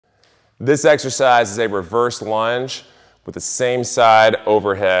This exercise is a reverse lunge with the same side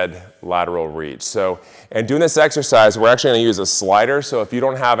overhead lateral reach. So, and doing this exercise, we're actually gonna use a slider. So if you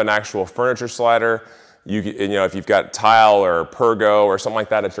don't have an actual furniture slider, if you've got tile or pergo or something like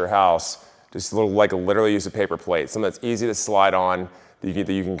that at your house, just literally use a paper plate, something that's easy to slide on, that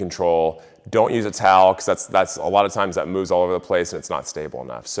you can control. Don't use a towel, because that's a lot of times that moves all over the place and it's not stable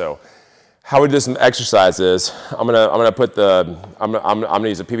enough. So how we do some exercises, I'm gonna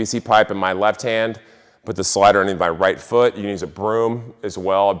use a PVC pipe in my left hand, put the slider underneath my right foot. You can use a broom as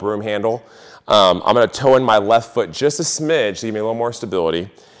well, a broom handle. I'm gonna toe in my left foot just a smidge to give me a little more stability.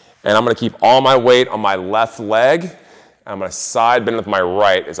 And I'm gonna keep all my weight on my left leg. I'm gonna side bend with my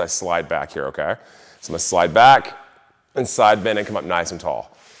right as I slide back here, okay? So I'm gonna slide back and side bend and come up nice and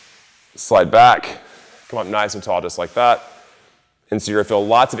tall. Slide back, come up nice and tall just like that. And so you're gonna feel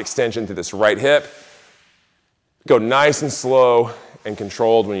lots of extension through this right hip. Go nice and slow and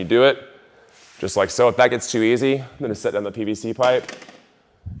controlled when you do it. Just like so. If that gets too easy, I'm gonna set down the PVC pipe.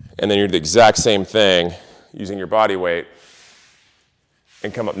 And then you do the exact same thing using your body weight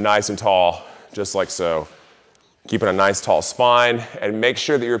and come up nice and tall, just like so. Keeping a nice tall spine, and make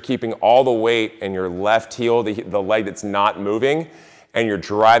sure that you're keeping all the weight in your left heel, the leg that's not moving, and you're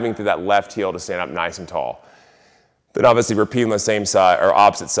driving through that left heel to stand up nice and tall. Then obviously repeating the same side or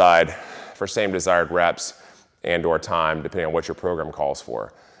opposite side for same desired reps and or time, depending on what your program calls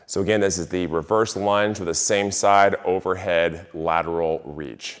for. So again, this is the reverse lunge with the same side overhead lateral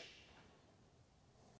reach.